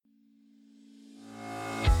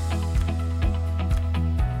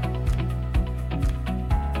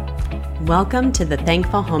Welcome to the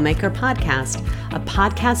Thankful Homemaker Podcast, a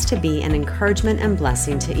podcast to be an encouragement and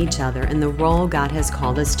blessing to each other in the role God has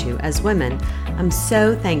called us to as women. I'm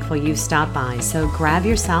so thankful you stopped by, so grab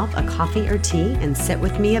yourself a coffee or tea and sit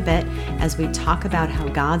with me a bit as we talk about how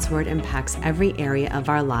God's Word impacts every area of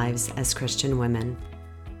our lives as Christian women.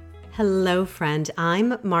 Hello, friend.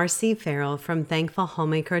 I'm Marcy Farrell from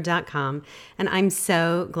ThankfulHomemaker.com, and I'm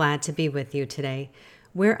so glad to be with you today.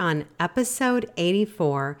 We're on episode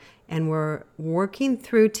 84, and we're working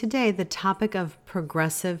through today the topic of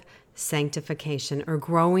progressive sanctification or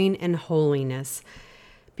growing in holiness.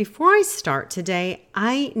 Before I start today,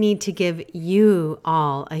 I need to give you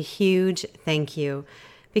all a huge thank you.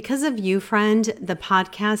 Because of you, friend, the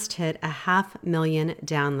podcast hit 500,000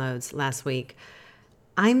 downloads last week.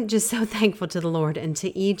 I'm just so thankful to the Lord and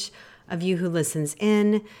to each of you who listens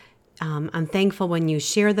in. I'm thankful when you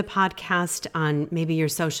share the podcast on maybe your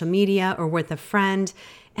social media or with a friend.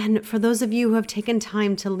 And for those of you who have taken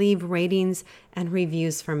time to leave ratings and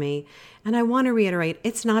reviews for me. And I want to reiterate,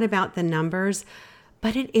 it's not about the numbers,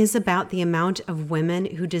 but it is about the amount of women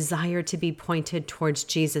who desire to be pointed towards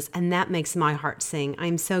Jesus. And that makes my heart sing.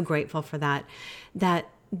 I'm so grateful for that. That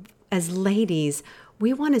as ladies,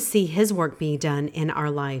 we want to see His work be done in our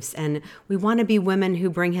lives, and we want to be women who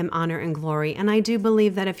bring Him honor and glory. And I do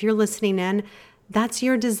believe that if you're listening in, that's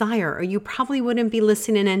your desire, or you probably wouldn't be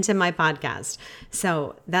listening into my podcast.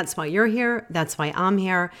 So that's why you're here. That's why I'm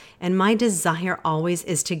here. And my desire always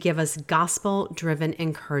is to give us gospel-driven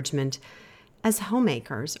encouragement as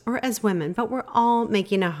homemakers or as women, but we're all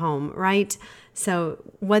making a home, right? So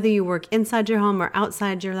whether you work inside your home or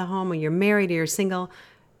outside your home, or you're married or you're single,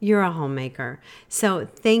 you're a homemaker. So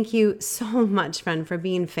thank you so much, friend, for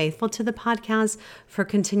being faithful to the podcast, for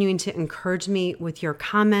continuing to encourage me with your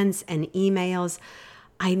comments and emails.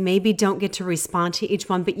 I maybe don't get to respond to each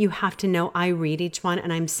one, but you have to know I read each one,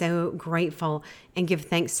 and I'm so grateful and give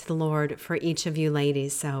thanks to the Lord for each of you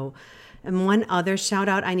ladies. So, and one other shout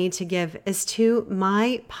out I need to give is to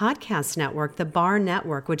my podcast network, the BAR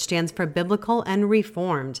Network, which stands for Biblical and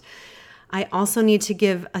Reformed. I also need to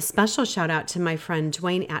give a special shout out to my friend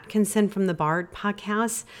Dwayne Atkinson from the Bard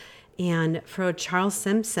podcast, and for Charles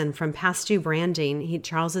Simpson from Past Due Branding.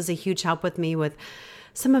 Charles is a huge help with me with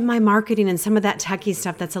some of my marketing and some of that techie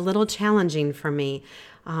stuff that's a little challenging for me.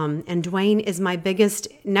 And Dwayne is my biggest,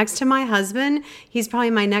 next to my husband, he's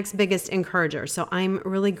probably my next biggest encourager. So I'm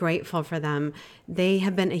really grateful for them. They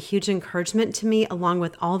have been a huge encouragement to me, along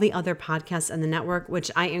with all the other podcasts in the network, which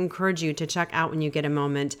I encourage you to check out when you get a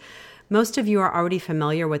moment. Most of you are already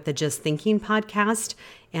familiar with the Just Thinking podcast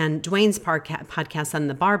and Dwayne's podcast on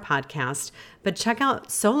the Bar podcast, but check out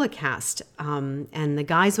Solacast and the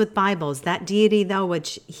Guys with Bibles, that deity though,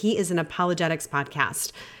 which he is an apologetics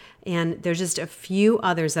podcast. And there's just a few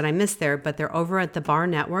others that I missed there, but they're over at the Bar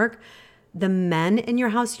Network. The men in your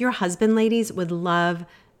house, your husband, ladies, would love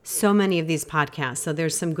so many of these podcasts. So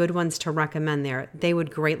there's some good ones to recommend there. They would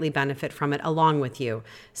greatly benefit from it along with you.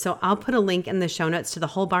 So I'll put a link in the show notes to the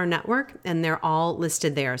whole Bar Network, and they're all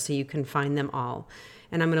listed there so you can find them all.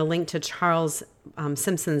 And I'm going to link to Charles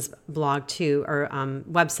Simpson's blog too, or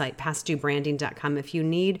website, pastduebranding.com, if you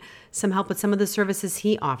need some help with some of the services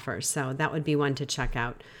he offers. So that would be one to check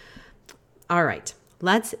out. All right.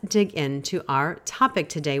 Let's dig into our topic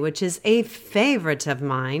today, which is a favorite of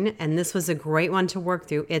mine, and this was a great one to work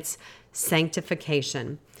through. It's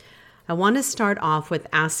sanctification. I want to start off with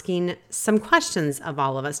asking some questions of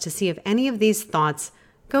all of us to see if any of these thoughts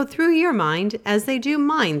go through your mind as they do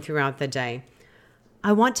mine throughout the day.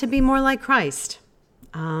 I want to be more like Christ.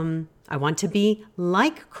 I want to be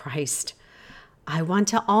like Christ. I want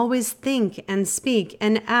to always think and speak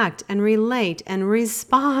and act and relate and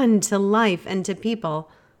respond to life and to people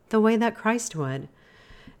the way that Christ would.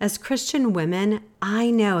 As Christian women, I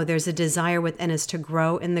know there's a desire within us to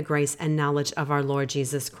grow in the grace and knowledge of our Lord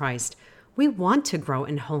Jesus Christ. We want to grow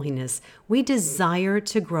in holiness. We desire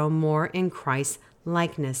to grow more in Christ's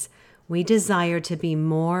likeness. We desire to be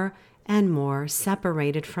more and more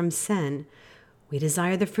separated from sin. We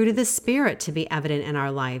desire the fruit of the Spirit to be evident in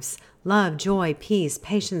our lives: love, joy, peace,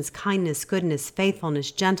 patience, kindness, goodness,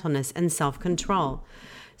 faithfulness, gentleness, and self-control.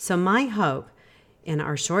 So my hope in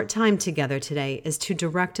our short time together today is to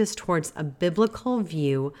direct us towards a biblical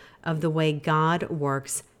view of the way God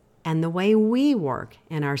works and the way we work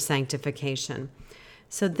in our sanctification.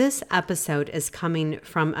 So this episode is coming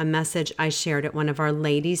from a message I shared at one of our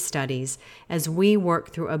ladies' studies as we work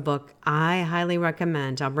through a book I highly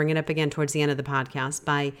recommend. I'll bring it up again towards the end of the podcast,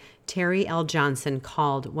 by Terry L. Johnson,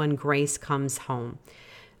 called When Grace Comes Home.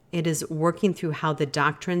 It is working through how the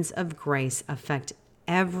doctrines of grace affect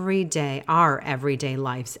every day, our everyday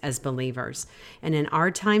lives as believers. And in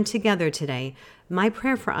our time together today, my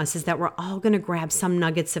prayer for us is that we're all going to grab some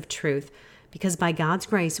nuggets of truth, because by God's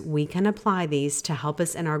grace, we can apply these to help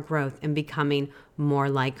us in our growth in becoming more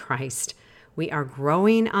like Christ. We are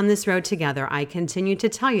growing on this road together. I continue to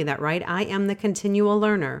tell you that, right? I am the continual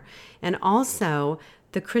learner. And also,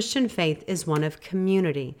 the Christian faith is one of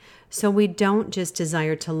community. So we don't just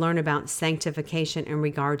desire to learn about sanctification in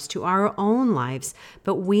regards to our own lives,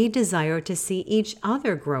 but we desire to see each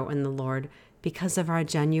other grow in the Lord because of our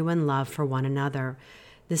genuine love for one another.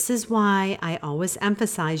 This is why I always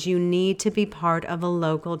emphasize you need to be part of a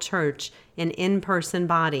local church, an in-person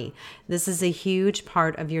body. This is a huge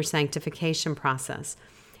part of your sanctification process.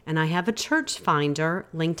 And I have a church finder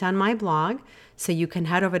linked on my blog, so you can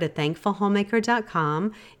head over to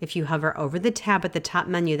thankfulhomemaker.com. If you hover over the tab at the top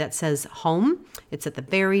menu that says Home, it's at the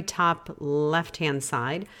very top left-hand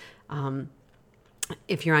side.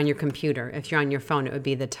 If you're on your computer, if you're on your phone, it would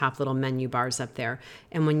be the top little menu bars up there.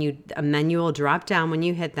 And a menu will drop down when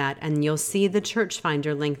you hit that, and you'll see the church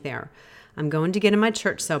finder link there. I'm going to get in my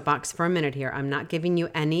church soapbox for a minute here. I'm not giving you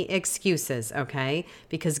any excuses, okay?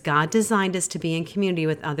 Because God designed us to be in community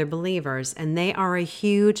with other believers, and they are a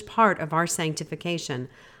huge part of our sanctification.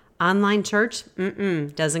 Online church,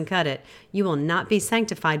 doesn't cut it. You will not be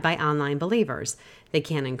sanctified by online believers. They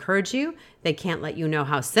can't encourage you. They can't let you know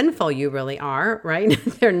how sinful you really are, right?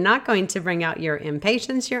 They're not going to bring out your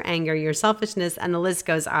impatience, your anger, your selfishness, and the list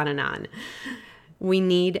goes on and on. We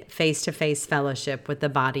need face-to-face fellowship with the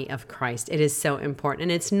body of Christ. It is so important.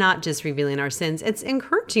 And it's not just revealing our sins. It's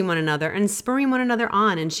encouraging one another and spurring one another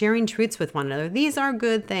on and sharing truths with one another. These are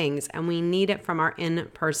good things, and we need it from our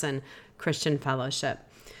in-person Christian fellowship.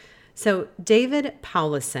 So David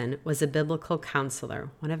Powlison was a biblical counselor,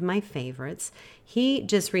 one of my favorites. He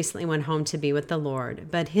just recently went home to be with the Lord,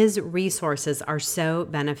 but his resources are so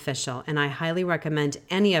beneficial, and I highly recommend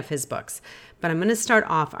any of his books. But I'm going to start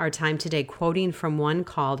off our time today quoting from one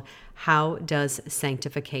called How Does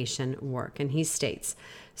Sanctification Work? And he states,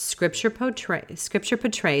 Scripture portrays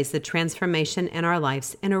the transformation in our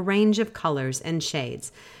lives in a range of colors and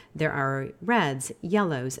shades. There are reds,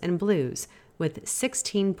 yellows, and blues, with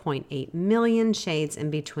 16.8 million shades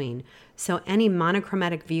in between. So any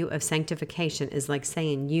monochromatic view of sanctification is like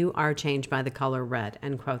saying you are changed by the color red,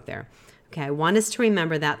 end quote there. Okay, I want us to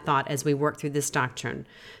remember that thought as we work through this doctrine.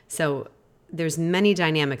 So there's many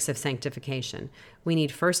dynamics of sanctification. We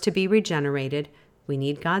need first to be regenerated. We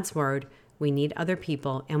need God's word. We need other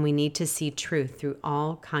people, and we need to see truth through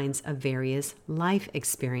all kinds of various life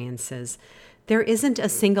experiences. There isn't a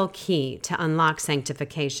single key to unlock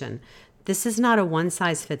sanctification. This is not a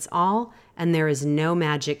one-size-fits-all, and there is no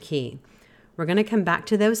magic key. We're going to come back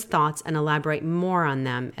to those thoughts and elaborate more on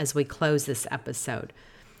them as we close this episode.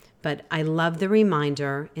 But I love the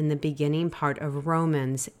reminder in the beginning part of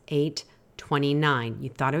Romans 8:29. You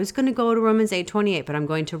thought I was going to go to Romans 8:28, but I'm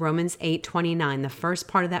going to Romans 8:29. The first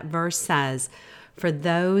part of that verse says, "For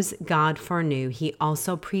those God foreknew, he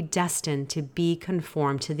also predestined to be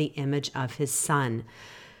conformed to the image of his Son."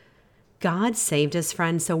 God saved us,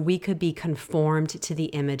 friends, so we could be conformed to the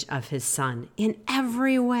image of his Son in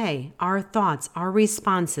every way. Our thoughts, our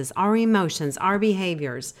responses, our emotions, our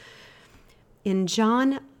behaviors. In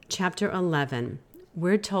John chapter 11,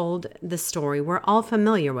 we're told the story we're all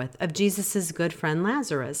familiar with of Jesus' good friend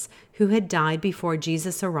Lazarus, who had died before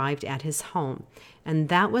Jesus arrived at his home. And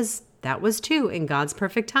that was too in God's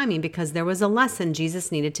perfect timing, because there was a lesson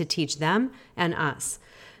Jesus needed to teach them and us.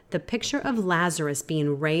 The picture of Lazarus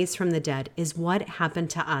being raised from the dead is what happened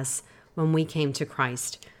to us when we came to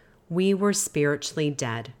Christ. We were spiritually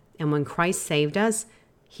dead, and when Christ saved us,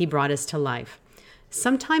 he brought us to life.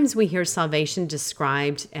 Sometimes we hear salvation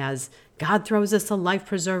described as God throws us a life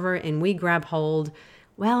preserver and we grab hold.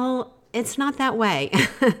 Well, it's not that way.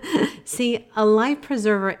 See, a life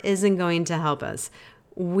preserver isn't going to help us.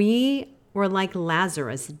 We were like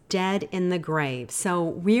Lazarus, dead in the grave. So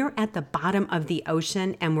we're at the bottom of the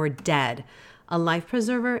ocean and we're dead. A life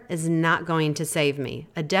preserver is not going to save me.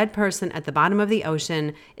 A dead person at the bottom of the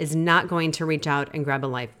ocean is not going to reach out and grab a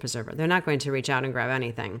life preserver. They're not going to reach out and grab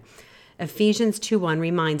anything. Ephesians 2:1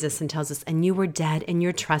 reminds us and tells us, "And you were dead in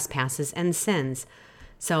your trespasses and sins."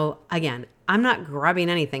 So again, I'm not grabbing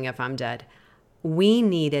anything if I'm dead. We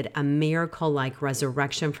needed a miracle-like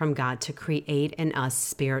resurrection from God to create in us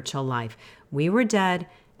spiritual life. We were dead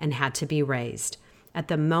and had to be raised. At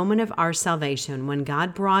the moment of our salvation, when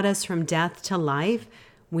God brought us from death to life,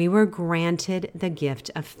 we were granted the gift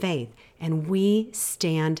of faith, and we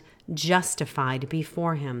stand justified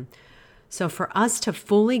before him. So for us to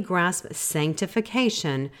fully grasp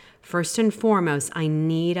sanctification, first and foremost, I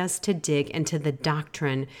need us to dig into the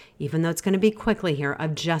doctrine, even though it's going to be quickly here,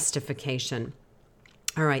 of justification.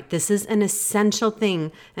 All right, this is an essential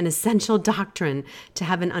thing, an essential doctrine to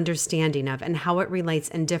have an understanding of and how it relates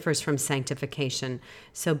and differs from sanctification.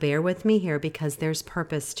 So bear with me here because there's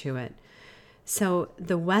purpose to it. So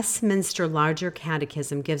the Westminster Larger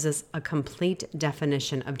Catechism gives us a complete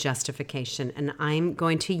definition of justification, and I'm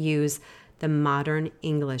going to use the Modern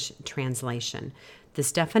English translation.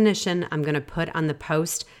 This definition I'm going to put on the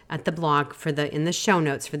post at the blog in the show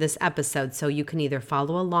notes for this episode, so you can either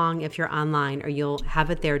follow along if you're online or you'll have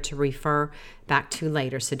it there to refer back to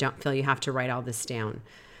later, so don't feel you have to write all this down.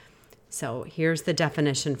 So here's the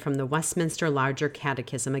definition from the Westminster Larger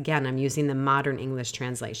Catechism. Again, I'm using the Modern English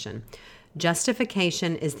translation.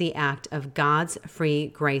 Justification is the act of God's free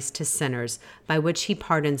grace to sinners, by which he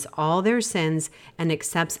pardons all their sins and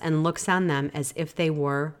accepts and looks on them as if they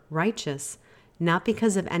were righteous, not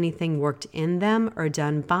because of anything worked in them or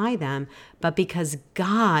done by them, but because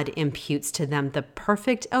God imputes to them the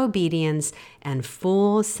perfect obedience and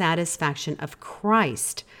full satisfaction of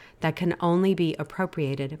Christ that can only be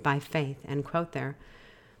appropriated by faith. End quote there.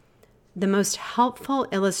 The most helpful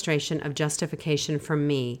illustration of justification for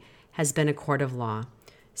me has been a court of law.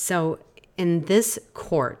 So in this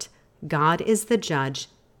court, God is the judge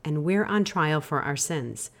and we're on trial for our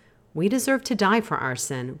sins. We deserve to die for our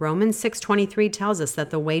sin. Romans 6:23 tells us that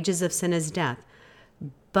the wages of sin is death.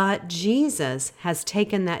 But Jesus has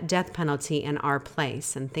taken that death penalty in our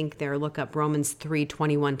place. And look up Romans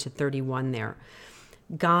 3:21-31 there.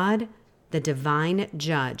 God, the divine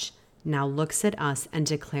judge, now looks at us and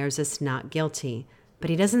declares us not guilty. But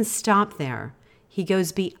he doesn't stop there. He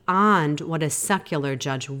goes beyond what a secular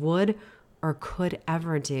judge would or could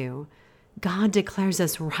ever do. God declares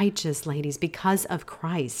us righteous, ladies, because of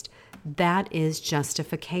Christ. That is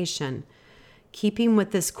justification. Keeping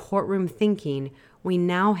with this courtroom thinking, we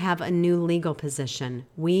now have a new legal position.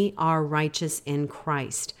 We are righteous in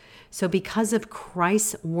Christ. So because of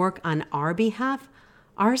Christ's work on our behalf,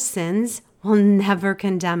 our sins will never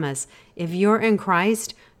condemn us. If you're in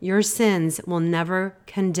Christ, your sins will never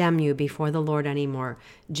condemn you before the Lord anymore.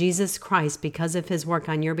 Jesus Christ, because of his work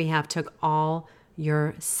on your behalf, took all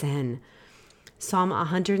your sin. Psalm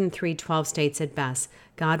 103:12 states it best,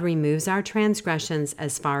 God removes our transgressions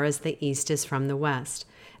as far as the east is from the west.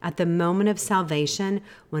 At the moment of salvation,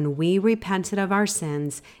 when we repented of our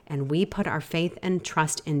sins and we put our faith and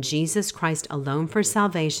trust in Jesus Christ alone for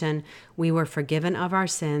salvation, we were forgiven of our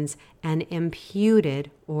sins and imputed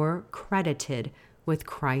or credited with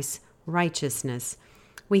Christ's righteousness.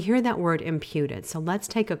 We hear that word imputed, so let's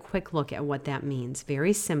take a quick look at what that means.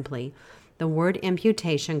 Very simply, the word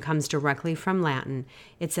imputation comes directly from Latin.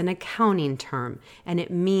 It's an accounting term, and it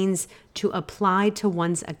means to apply to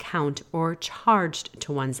one's account or charged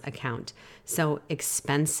to one's account. So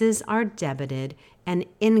expenses are debited and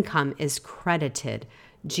income is credited.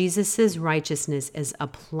 Jesus' righteousness is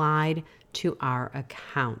applied to our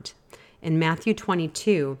account. In Matthew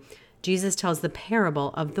 22, Jesus tells the parable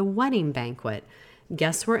of the wedding banquet.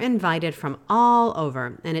 Guests were invited from all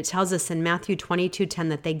over, and it tells us in Matthew 22:10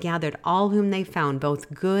 that they gathered all whom they found,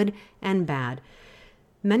 both good and bad.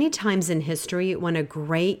 Many times in history, when a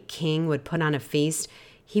great king would put on a feast,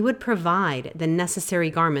 he would provide the necessary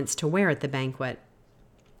garments to wear at the banquet.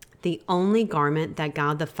 The only garment that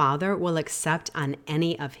God the Father will accept on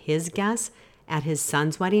any of his guests at his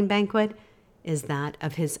son's wedding banquet is that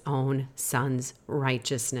of his own son's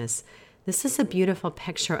righteousness. This is a beautiful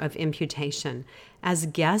picture of imputation. As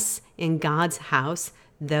guests in God's house,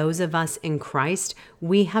 those of us in Christ,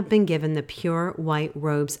 we have been given the pure white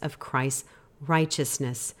robes of Christ's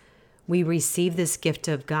righteousness. We receive this gift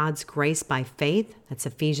of God's grace by faith. That's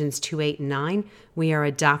Ephesians 2:8-9. We are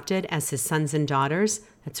adopted as his sons and daughters.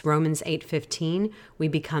 That's Romans 8:15. We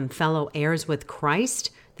become fellow heirs with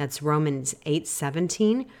Christ. That's Romans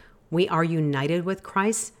 8:17. We are united with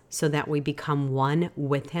Christ so that we become one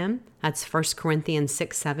with him. That's 1 Corinthians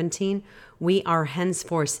 6:17. We are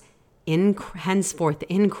henceforth in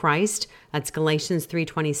Christ. That's Galatians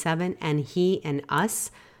 3:27. And he in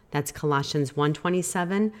us. That's Colossians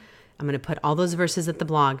 1:27. I'm going to put all those verses at the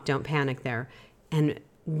blog. Don't panic there. And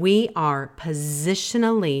we are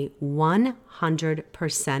positionally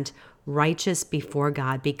 100% righteous before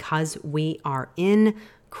God because we are in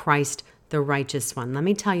Christ, the righteous one. Let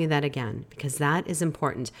me tell you that again, because that is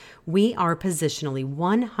important. We are positionally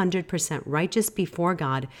 100% righteous before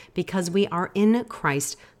God because we are in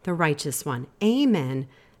Christ, the righteous one. Amen.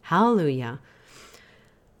 Hallelujah.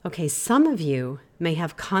 Okay, some of you may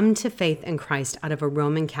have come to faith in Christ out of a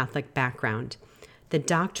Roman Catholic background. The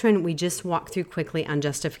doctrine we just walked through quickly on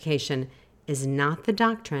justification is not the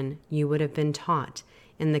doctrine you would have been taught.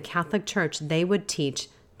 In the Catholic Church, they would teach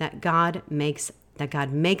that God makes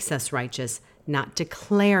us righteous, not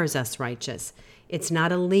declares us righteous. It's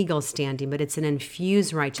not a legal standing, but it's an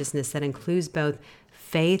infused righteousness that includes both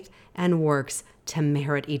faith and works to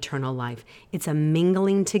merit eternal life. It's a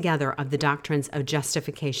mingling together of the doctrines of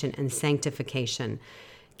justification and sanctification.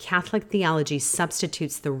 Catholic theology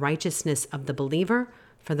substitutes the righteousness of the believer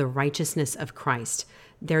for the righteousness of Christ.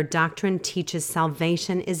 Their doctrine teaches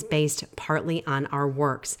salvation is based partly on our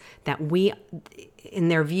works, that we, in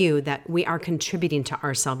their view, that we are contributing to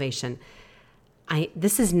our salvation.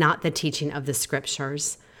 This is not the teaching of the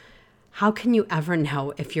scriptures. How can you ever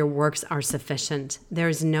know if your works are sufficient? There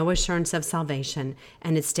is no assurance of salvation,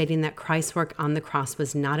 and it's stating that Christ's work on the cross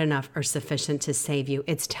was not enough or sufficient to save you.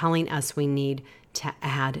 It's telling us we need to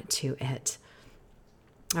add to it.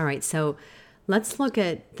 All right, so let's look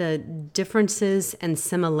at the differences and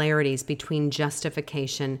similarities between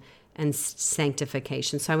justification and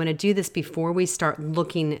sanctification. So I want to do this before we start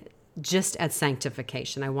looking just at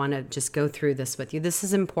sanctification. I want to just go through this with you. This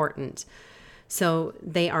is important. So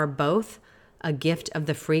they are both a gift of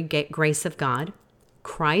the free grace of God.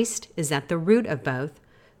 Christ is at the root of both.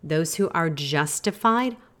 Those who are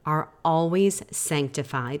justified are always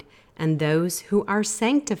sanctified, and those who are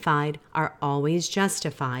sanctified are always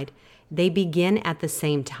justified. They begin at the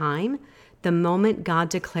same time. The moment God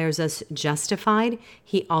declares us justified,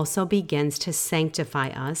 He also begins to sanctify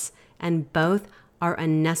us, and both are a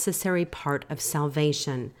necessary part of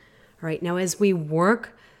salvation. All right, now as we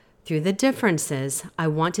work through the differences, I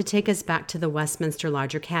want to take us back to the Westminster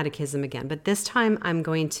Larger Catechism again, but this time I'm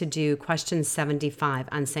going to do question 75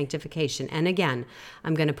 on sanctification. And again,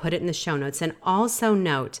 I'm going to put it in the show notes. And also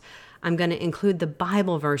note, I'm going to include the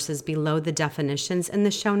Bible verses below the definitions in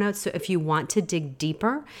the show notes. So if you want to dig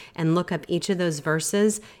deeper and look up each of those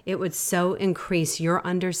verses, it would so increase your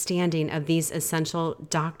understanding of these essential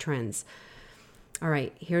doctrines. All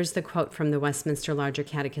right, here's the quote from the Westminster Larger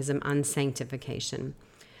Catechism on sanctification.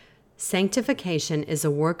 Sanctification is a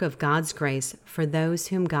work of God's grace for those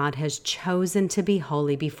whom God has chosen to be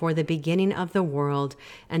holy before the beginning of the world,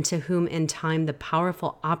 and to whom in time the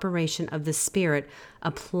powerful operation of the Spirit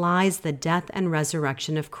applies the death and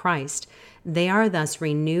resurrection of Christ. They are thus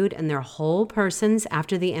renewed in their whole persons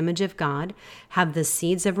after the image of God, have the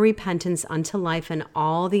seeds of repentance unto life and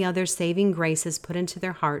all the other saving graces put into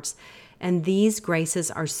their hearts, and these graces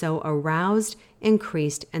are so aroused,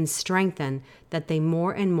 increased, and strengthened that they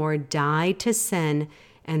more and more die to sin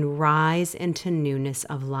and rise into newness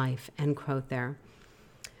of life. End quote there.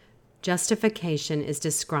 Justification is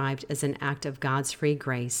described as an act of God's free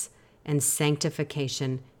grace, and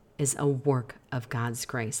sanctification is a work of God's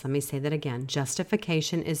grace. Let me say that again.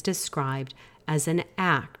 Justification is described as an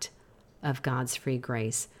act of God's free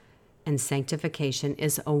grace, and sanctification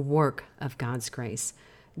is a work of God's grace.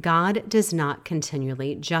 God does not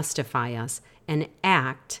continually justify us. An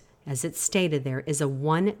act, as it's stated there, is a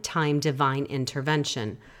one-time divine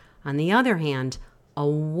intervention. On the other hand, a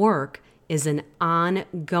work is an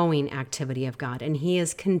ongoing activity of God, and He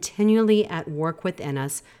is continually at work within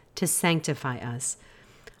us to sanctify us.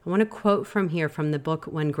 I want to quote from here from the book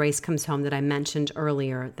When Grace Comes Home that I mentioned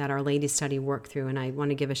earlier that our ladies study worked through. And I want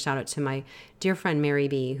to give a shout out to my dear friend Mary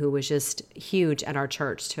B., who was just huge at our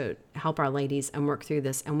church to help our ladies and work through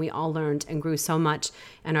this. And we all learned and grew so much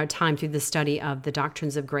in our time through the study of the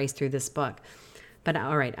doctrines of grace through this book. But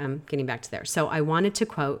all right, I'm getting back to there. So I wanted to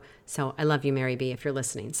quote, so I love you, Mary B., if you're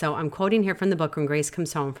listening. So I'm quoting here from the book When Grace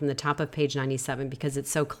Comes Home from the top of page 97 because it's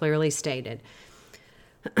so clearly stated.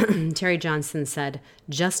 Terry Johnson said,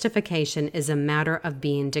 justification is a matter of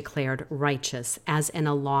being declared righteous, as in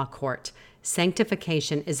a law court.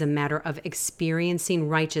 Sanctification is a matter of experiencing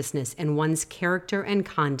righteousness in one's character and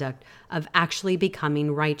conduct, of actually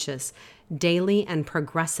becoming righteous. Daily and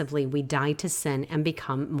progressively, we die to sin and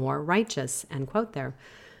become more righteous. End quote there.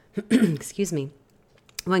 Excuse me.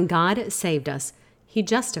 When God saved us, He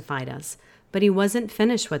justified us, but He wasn't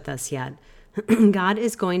finished with us yet. God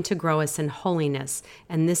is going to grow us in holiness,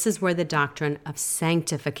 and this is where the doctrine of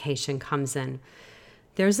sanctification comes in.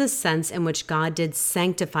 There's a sense in which God did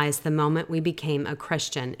sanctify us the moment we became a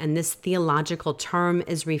Christian, and this theological term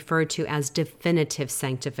is referred to as definitive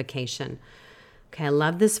sanctification. Okay, I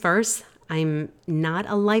love this verse. I'm not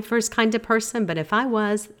a life verse kind of person, but if I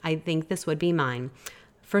was, I think this would be mine.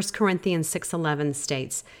 1 Corinthians 6:11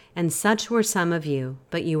 states, "And such were some of you,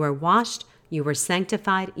 but you were washed, you were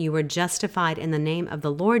sanctified, you were justified in the name of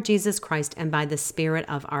the Lord Jesus Christ and by the Spirit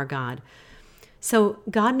of our God." So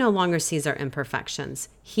God no longer sees our imperfections.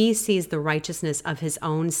 He sees the righteousness of his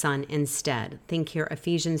own Son instead. Think here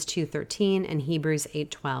Ephesians 2:13 and Hebrews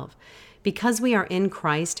 8:12. Because we are in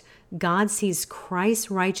Christ, God sees Christ's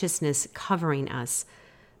righteousness covering us.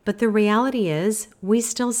 But the reality is, we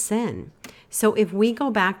still sin. So if we go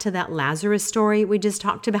back to that Lazarus story we just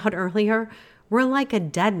talked about earlier, we're like a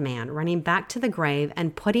dead man running back to the grave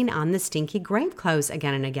and putting on the stinky grave clothes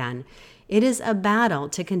again and again. It is a battle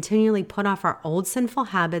to continually put off our old sinful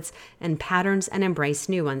habits and patterns and embrace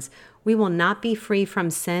new ones. We will not be free from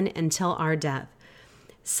sin until our death.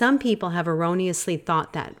 Some people have erroneously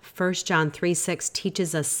thought that 1 John 3:6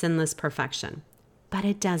 teaches us sinless perfection, but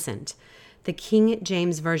it doesn't. The King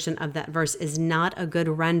James version of that verse is not a good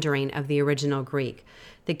rendering of the original Greek.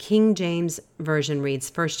 The King James version reads,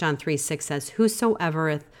 1 John 3:6 says,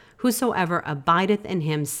 Whosoever abideth in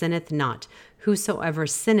him sinneth not. Whosoever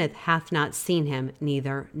sinneth hath not seen him,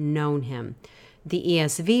 neither known him. The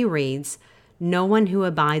ESV reads, No one who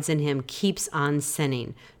abides in him keeps on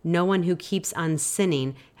sinning. No one who keeps on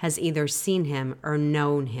sinning has either seen him or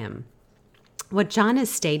known him. What John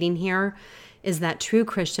is stating here is that true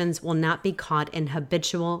Christians will not be caught in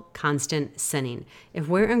habitual, constant sinning. If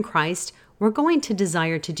we're in Christ, we're going to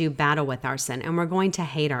desire to do battle with our sin, and we're going to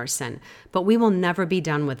hate our sin, but we will never be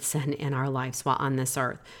done with sin in our lives while on this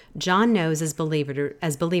earth. John knows as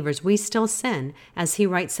believers, we still sin, as he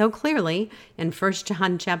writes so clearly in 1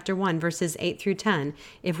 John chapter 1, verses 8 through 10.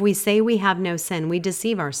 If we say we have no sin, we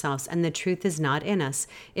deceive ourselves, and the truth is not in us.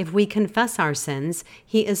 If we confess our sins,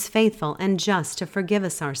 he is faithful and just to forgive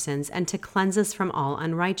us our sins and to cleanse us from all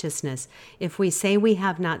unrighteousness. If we say we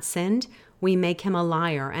have not sinned, we make him a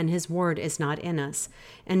liar, and his word is not in us.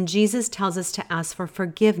 And Jesus tells us to ask for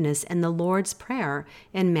forgiveness in the Lord's Prayer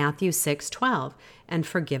in Matthew 6:12, and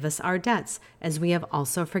forgive us our debts, as we have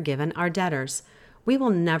also forgiven our debtors. We will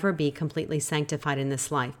never be completely sanctified in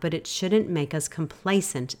this life, but it shouldn't make us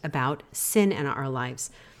complacent about sin in our lives.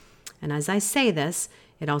 And as I say this,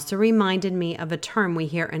 it also reminded me of a term we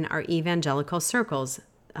hear in our evangelical circles,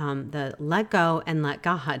 the let go and let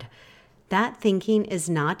God. That thinking is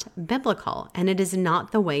not biblical, and it is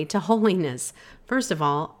not the way to holiness. First of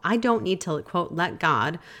all, I don't need to, quote, let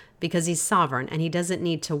God, because he's sovereign, and he doesn't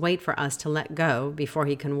need to wait for us to let go before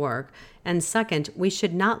he can work. And second, we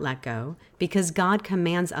should not let go, because God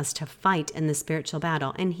commands us to fight in the spiritual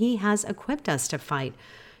battle, and he has equipped us to fight.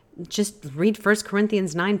 Just read 1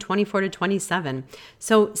 Corinthians 9:24-27.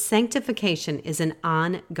 So sanctification is an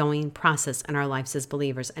ongoing process in our lives as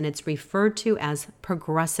believers, and it's referred to as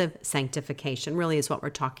progressive sanctification, really is what we're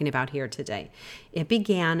talking about here today. It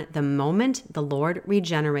began the moment the Lord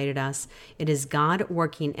regenerated us. It is God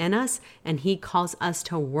working in us, and he calls us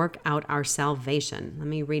to work out our salvation. Let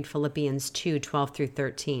me read Philippians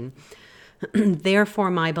 2:12-13. Therefore,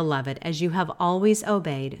 my beloved, as you have always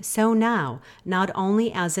obeyed, so now, not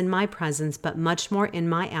only as in my presence, but much more in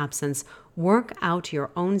my absence, work out your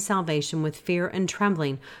own salvation with fear and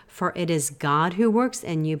trembling, for it is God who works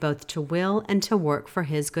in you both to will and to work for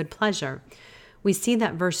his good pleasure. We see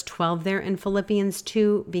that verse 12 there in Philippians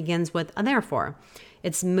 2 begins with a therefore.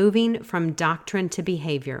 It's moving from doctrine to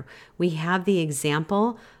behavior. We have the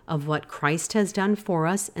example of what Christ has done for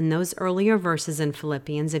us in those earlier verses in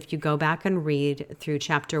Philippians, if you go back and read through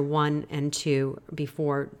chapter 1 and 2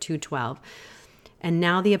 before 2:12. And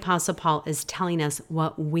now the Apostle Paul is telling us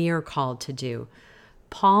what we're called to do.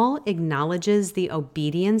 Paul acknowledges the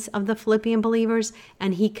obedience of the Philippian believers,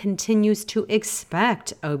 and he continues to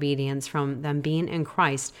expect obedience from them being in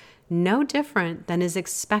Christ, no different than is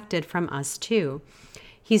expected from us too.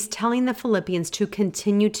 He's telling the Philippians to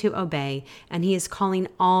continue to obey, and he is calling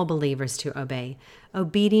all believers to obey.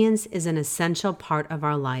 Obedience is an essential part of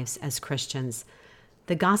our lives as Christians.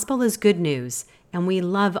 The gospel is good news, and we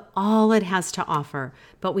love all it has to offer,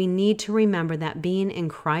 but we need to remember that being in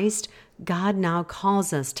Christ, God now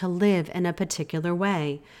calls us to live in a particular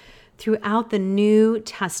way. Throughout the New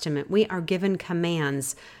Testament, we are given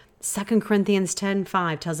commands. 2 Corinthians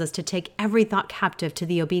 10:5 tells us to take every thought captive to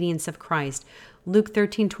the obedience of Christ. Luke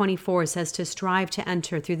 13:24 says to strive to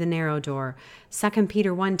enter through the narrow door. 2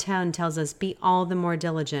 Peter 1:10 tells us be all the more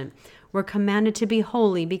diligent. We're commanded to be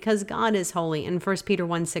holy because God is holy in 1 Peter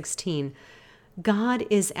 1:16. God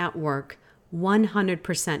is at work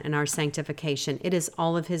 100% in our sanctification. It is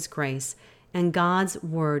all of his grace. And God's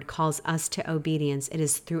word calls us to obedience. It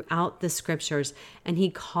is throughout the scriptures, and he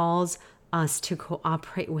calls us to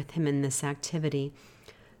cooperate with him in this activity.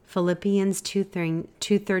 Philippians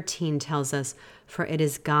 2:13 tells us, for it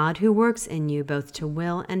is God who works in you both to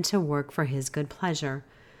will and to work for his good pleasure.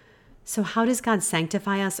 So how does God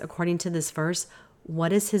sanctify us according to this verse?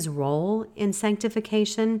 What is his role in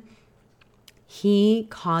sanctification? He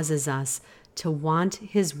causes us to want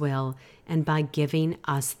His will, and by giving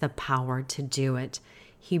us the power to do it.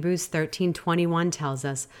 Hebrews 13:21 tells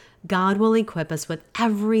us, God will equip us with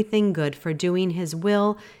everything good for doing His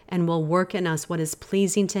will and will work in us what is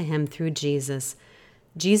pleasing to Him through Jesus.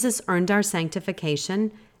 Jesus earned our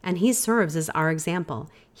sanctification, and He serves as our example.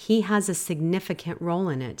 He has a significant role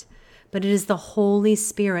in it. But it is the Holy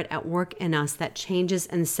Spirit at work in us that changes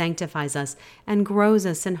and sanctifies us and grows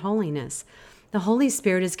us in holiness. The Holy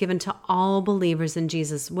Spirit is given to all believers in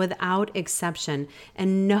Jesus without exception,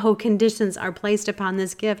 and no conditions are placed upon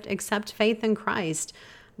this gift except faith in Christ.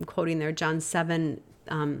 I'm quoting there John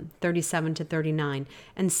 7:37-39.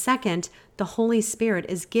 And second, the Holy Spirit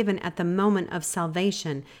is given at the moment of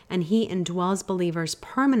salvation, and He indwells believers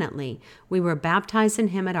permanently. We were baptized in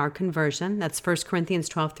Him at our conversion. That's 1 Corinthians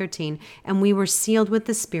 12:13. And we were sealed with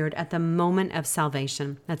the Spirit at the moment of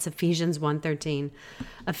salvation. That's Ephesians 1:13.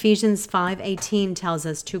 Ephesians 5:18 tells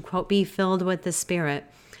us to, quote, be filled with the Spirit.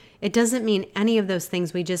 It doesn't mean any of those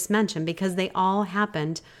things we just mentioned, because they all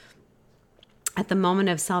happened at the moment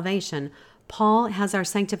of salvation. Paul has our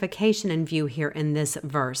sanctification in view here in this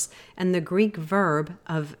verse, and the Greek verb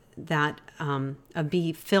of that of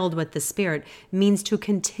be filled with the Spirit means to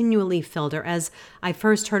continually filled, or as I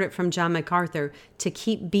first heard it from John MacArthur, to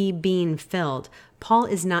keep being filled. Paul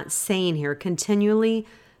is not saying here continually.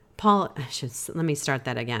 Paul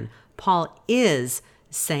is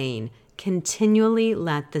saying continually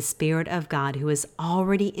let the Spirit of God who is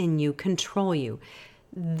already in you control you.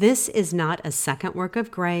 This is not a second work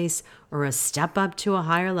of grace or a step up to a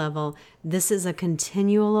higher level. This is a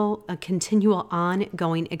continual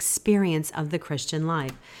ongoing experience of the Christian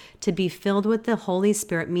life. To be filled with the Holy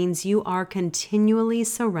Spirit means you are continually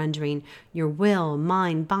surrendering your will,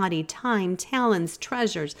 mind, body, time, talents,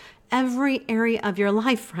 treasures, every area of your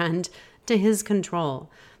life, friend, to His control.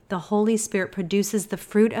 The Holy Spirit produces the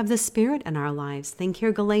fruit of the Spirit in our lives. Think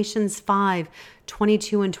here, Galatians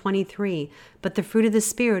 5:22-23. But the fruit of the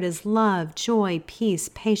Spirit is love, joy, peace,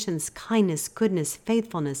 patience, kindness, goodness,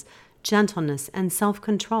 faithfulness, gentleness, and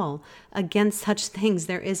self-control. Against such things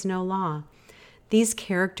there is no law. These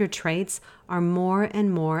character traits are more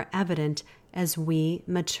and more evident as we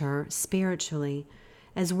mature spiritually.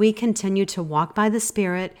 As we continue to walk by the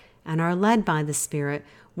Spirit and are led by the Spirit,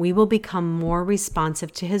 we will become more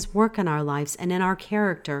responsive to His work in our lives and in our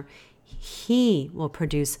character. He will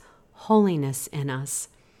produce holiness in us.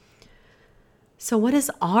 So what is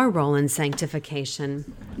our role in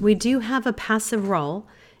sanctification? We do have a passive role,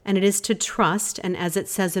 and it is to trust, and as it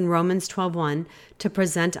says in Romans 12:1, to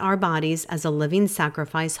present our bodies as a living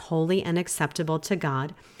sacrifice, holy and acceptable to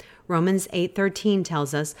God. Romans 8:13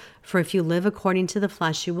 tells us, for if you live according to the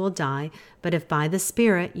flesh, you will die, but if by the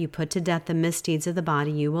Spirit you put to death the misdeeds of the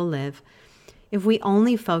body, you will live. If we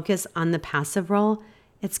only focus on the passive role,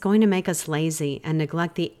 it's going to make us lazy and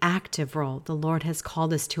neglect the active role the Lord has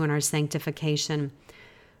called us to in our sanctification.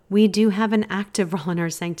 We do have an active role in our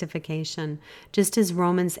sanctification. Just as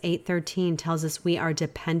Romans 8:13 tells us we are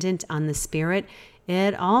dependent on the Spirit,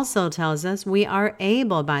 it also tells us we are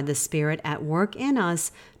able by the Spirit at work in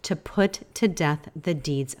us to put to death the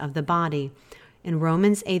deeds of the body. In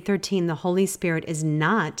Romans 8:13, the Holy Spirit is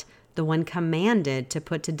not the one commanded to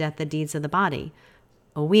put to death the deeds of the body.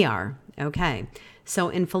 Oh, we are. Okay. So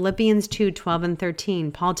in Philippians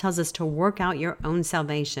 2:12-13, Paul tells us to work out your own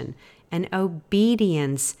salvation, and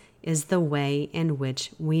obedience is the way in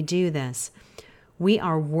which we do this. We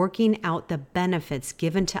are working out the benefits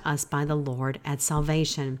given to us by the Lord at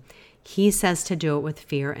salvation. He says to do it with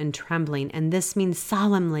fear and trembling, and this means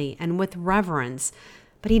solemnly and with reverence.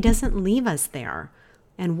 But He doesn't leave us there.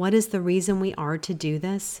 And what is the reason we are to do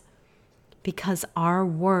this? Because our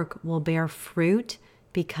work will bear fruit,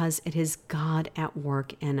 because it is God at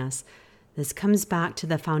work in us. This comes back to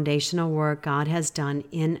the foundational work God has done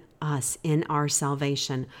in us, in our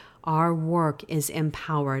salvation. Our work is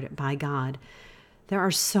empowered by God. There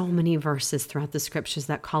are so many verses throughout the scriptures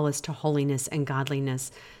that call us to holiness and godliness.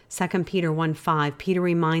 2 Peter 1:5, Peter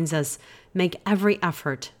reminds us, make every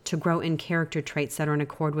effort to grow in character traits that are in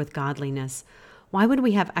accord with godliness. Why would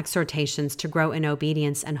we have exhortations to grow in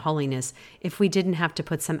obedience and holiness if we didn't have to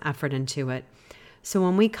put some effort into it? So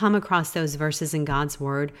when we come across those verses in God's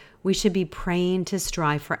Word, we should be praying to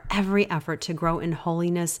strive for every effort to grow in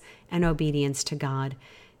holiness and obedience to God.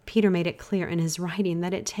 Peter made it clear in his writing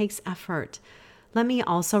that it takes effort. Let me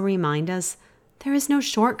also remind us, there is no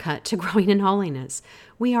shortcut to growing in holiness.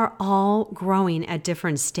 We are all growing at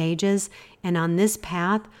different stages, and on this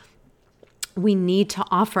path, we need to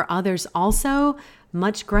offer others also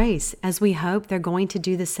much grace, as we hope they're going to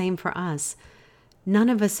do the same for us. None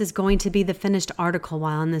of us is going to be the finished article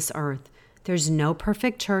while on this earth. There's no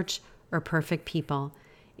perfect church or perfect people.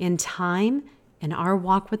 In time, in our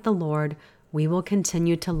walk with the Lord, we will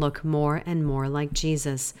continue to look more and more like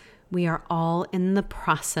Jesus. We are all in the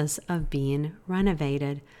process of being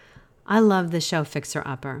renovated. I love the show Fixer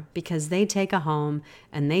Upper because they take a home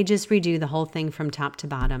and they just redo the whole thing from top to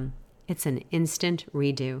bottom. It's an instant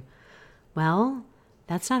redo. Well,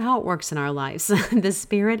 that's not how it works in our lives. The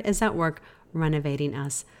Spirit is at work renovating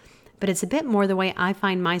us. But it's a bit more the way I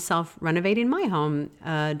find myself renovating my home,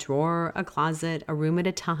 a drawer, a closet, a room at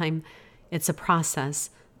a time. It's a process,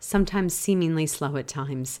 sometimes seemingly slow at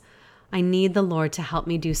times. I need the Lord to help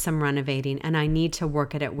me do some renovating, and I need to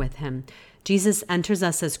work at it with Him. Jesus enters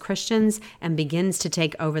us as Christians and begins to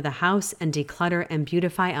take over the house and declutter and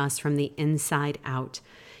beautify us from the inside out.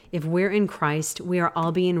 If we're in Christ, we are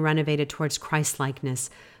all being renovated towards Christ-likeness,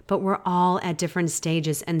 but we're all at different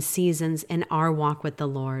stages and seasons in our walk with the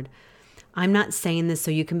Lord. I'm not saying this so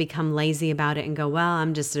you can become lazy about it and go, well,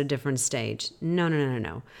 I'm just at a different stage.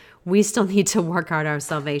 No. We still need to work out our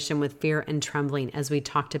salvation with fear and trembling, as we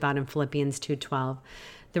talked about in Philippians 2:12.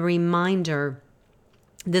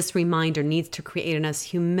 This reminder needs to create in us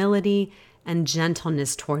humility and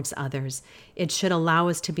gentleness towards others. It should allow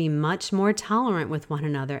us to be much more tolerant with one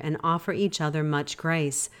another and offer each other much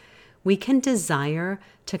grace. We can desire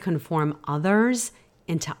to conform others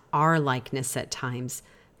into our likeness at times,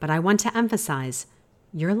 but I want to emphasize,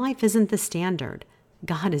 your life isn't the standard.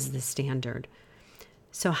 God is the standard.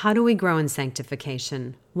 So how do we grow in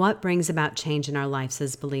sanctification? What brings about change in our lives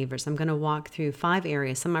as believers? I'm going to walk through 5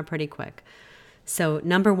 areas. Some are pretty quick. So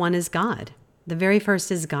number 1 is God. The very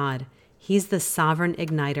first is God. He's the sovereign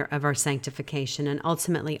igniter of our sanctification, and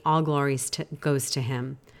ultimately all glory goes to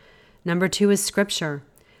Him. Number 2 is Scripture.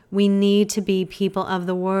 We need to be people of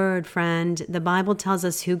the Word, friend. The Bible tells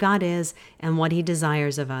us who God is and what He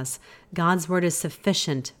desires of us. God's Word is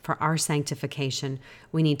sufficient for our sanctification.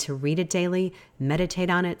 We need to read it daily, meditate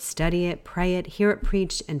on it, study it, pray it, hear it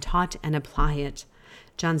preached and taught, and apply it.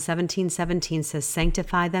 John 17:17 says,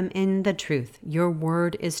 sanctify them in the truth. Your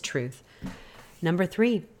word is truth. Number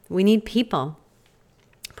 3, we need people.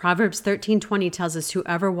 Proverbs 13:20 tells us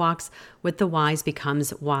whoever walks with the wise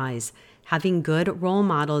becomes wise. Having good role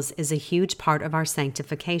models is a huge part of our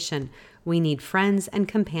sanctification. We need friends and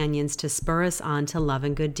companions to spur us on to love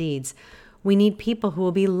and good deeds. We need people who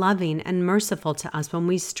will be loving and merciful to us when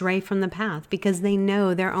we stray from the path, because they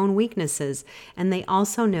know their own weaknesses and they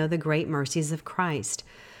also know the great mercies of Christ.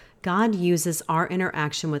 God uses our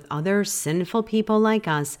interaction with other sinful people like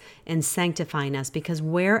us in sanctifying us, because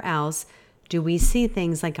where else do we see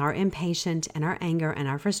things like our impatience and our anger and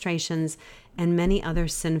our frustrations and many other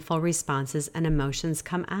sinful responses and emotions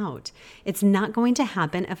come out? It's not going to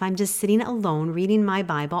happen if I'm just sitting alone reading my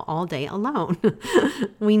Bible all day alone.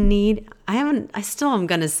 I still am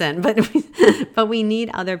going to sin, but we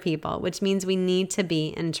need other people, which means we need to be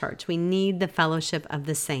in church. We need the fellowship of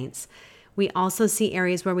the saints. We also see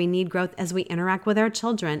areas where we need growth as we interact with our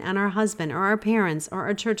children and our husband or our parents or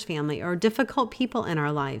our church family or difficult people in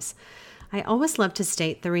our lives. I always love to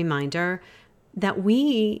state the reminder that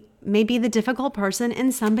we may be the difficult person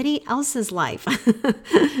in somebody else's life.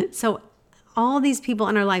 So all these people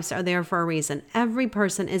in our lives are there for a reason. Every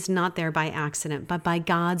person is not there by accident, but by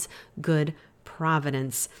God's good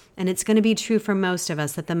providence. And it's going to be true for most of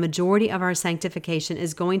us that the majority of our sanctification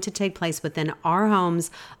is going to take place within our homes,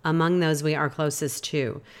 among those we are closest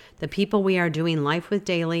to. The people we are doing life with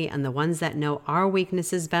daily and the ones that know our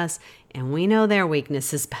weaknesses best, and we know their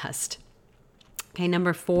weaknesses best. Okay,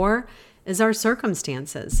 number 4 is our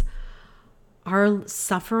circumstances. Our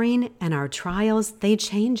suffering and our trials, they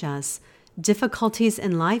change us. Difficulties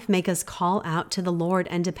in life make us call out to the Lord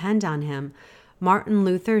and depend on Him. Martin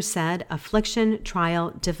Luther said, affliction, trial,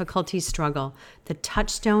 difficulty, struggle, the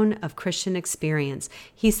touchstone of Christian experience.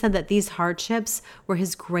 He said that these hardships were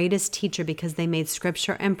his greatest teacher because they made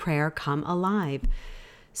Scripture and prayer come alive.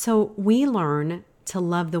 So we learn to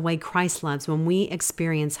love the way Christ loves when we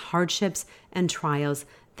experience hardships and trials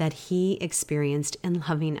that He experienced in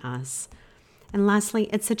loving us. And lastly,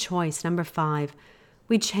 it's a choice. Number 5,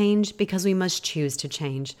 we change because we must choose to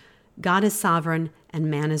change. God is sovereign and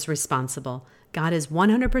man is responsible. God is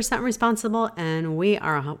 100% responsible and we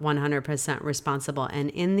are 100% responsible. And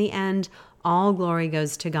in the end, all glory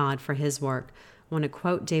goes to God for His work. I want to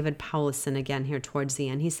quote David Powlison again here towards the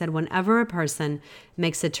end. He said, whenever a person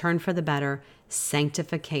makes a turn for the better,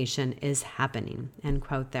 sanctification is happening. End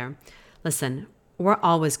quote there. Listen, we're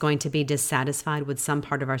always going to be dissatisfied with some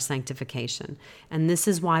part of our sanctification. And this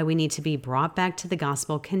is why we need to be brought back to the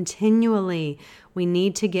gospel continually. We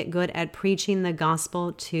need to get good at preaching the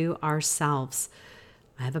gospel to ourselves.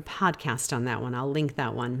 I have a podcast on that one. I'll link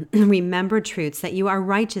that one. Remember truths that you are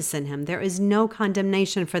righteous in him. There is no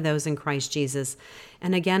condemnation for those in Christ Jesus.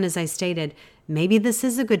 And again, as I stated, maybe this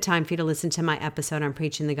is a good time for you to listen to my episode on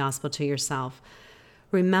preaching the gospel to yourself.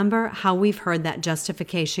 Remember how we've heard that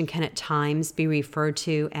justification can at times be referred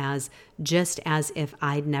to as just as if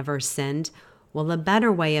I'd never sinned. Well, a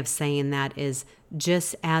better way of saying that is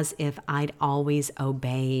just as if I'd always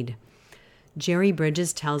obeyed. Jerry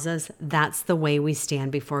Bridges tells us that's the way we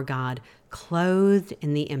stand before God, clothed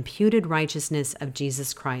in the imputed righteousness of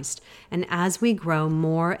Jesus Christ. And as we grow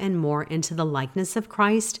more and more into the likeness of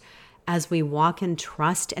Christ, as we walk in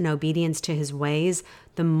trust and obedience to his ways,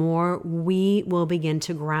 the more we will begin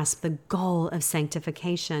to grasp the goal of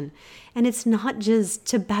sanctification. And it's not just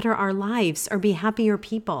to better our lives or be happier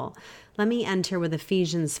people. Let me enter with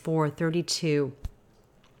Ephesians 4:32.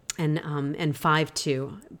 And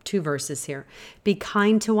 5:2, 2 verses here. Be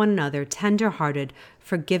kind to one another, tender-hearted,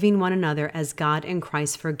 forgiving one another as God in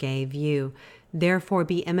Christ forgave you. Therefore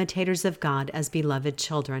be imitators of God as beloved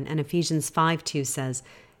children. And Ephesians 5:2 says,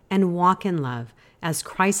 and walk in love, as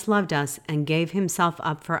Christ loved us and gave himself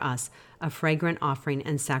up for us, a fragrant offering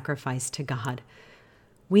and sacrifice to God.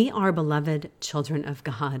 We are beloved children of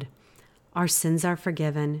God. Our sins are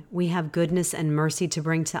forgiven. We have goodness and mercy to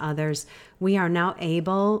bring to others. We are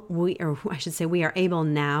able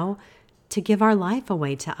now to give our life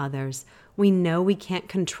away to others. We know we can't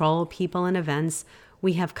control people and events.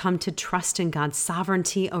 We have come to trust in God's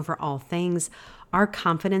sovereignty over all things. Our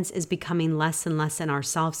confidence is becoming less and less in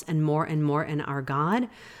ourselves and more in our God.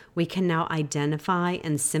 We can now identify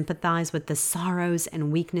and sympathize with the sorrows and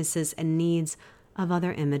weaknesses and needs of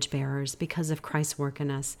other image bearers because of Christ's work in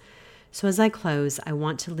us. So as I close, I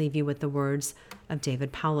want to leave you with the words of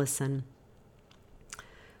David Powlison.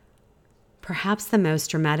 Perhaps the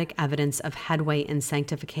most dramatic evidence of headway in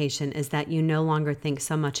sanctification is that you no longer think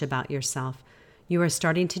so much about yourself. You are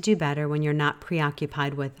starting to do better when you're not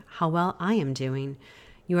preoccupied with how well I am doing.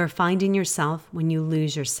 You are finding yourself when you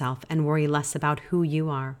lose yourself and worry less about who you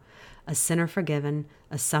are. A sinner forgiven,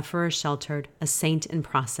 a sufferer sheltered, a saint in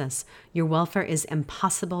process. Your welfare is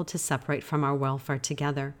impossible to separate from our welfare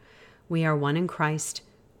together. We are one in Christ,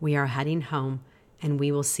 we are heading home, and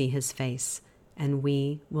we will see his face, and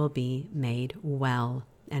we will be made well,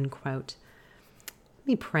 end quote. Let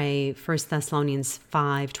me pray 1 Thessalonians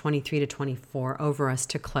 5:23-24 over us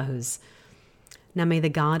to close. Now may the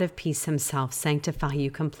God of peace himself sanctify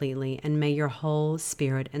you completely, and may your whole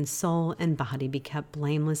spirit and soul and body be kept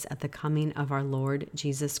blameless at the coming of our Lord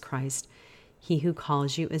Jesus Christ. He who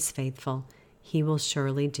calls you is faithful. He will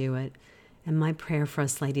surely do it. And my prayer for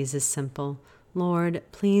us ladies is simple. Lord,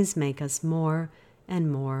 please make us more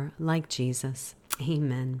and more like Jesus.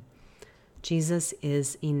 Amen. Jesus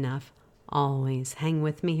is enough always. Hang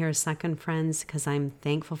with me here a second, friends, because I'm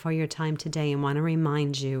thankful for your time today and want to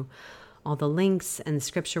remind you all the links and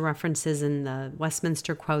scripture references and the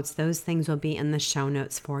Westminster quotes, those things will be in the show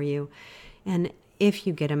notes for you. And if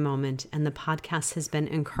you get a moment and the podcast has been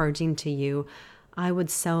encouraging to you, I would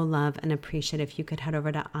so love and appreciate if you could head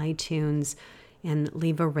over to iTunes and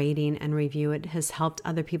leave a rating and review. It has helped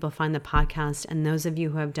other people find the podcast. And those of you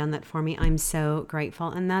who have done that for me, I'm so grateful.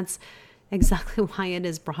 And that's exactly why it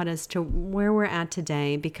has brought us to where we're at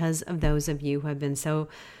today, because of those of you who have been so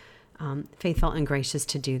faithful and gracious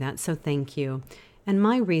to do that. So thank you. And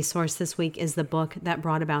my resource this week is the book that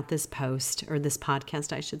brought about this post, or this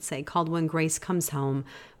podcast, I should say, called When Grace Comes Home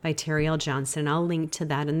by Terry L. Johnson. I'll link to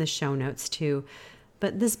that in the show notes too.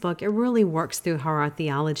 But this book, it really works through how our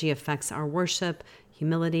theology affects our worship,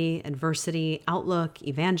 humility, adversity, outlook,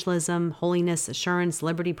 evangelism, holiness, assurance,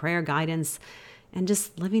 liberty, prayer, guidance, and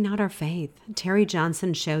just living out our faith. Terry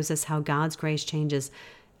Johnson shows us how God's grace changes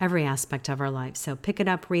every aspect of our life. So pick it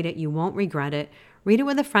up, read it. You won't regret it. Read it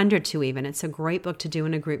with a friend or two even. It's a great book to do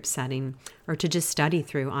in a group setting or to just study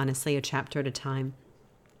through, honestly, a chapter at a time.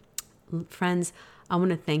 Friends, I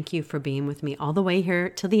want to thank you for being with me all the way here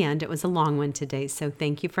to the end. It was a long one today, so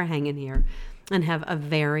thank you for hanging here. And have a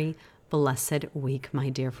very blessed week, my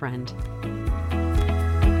dear friend.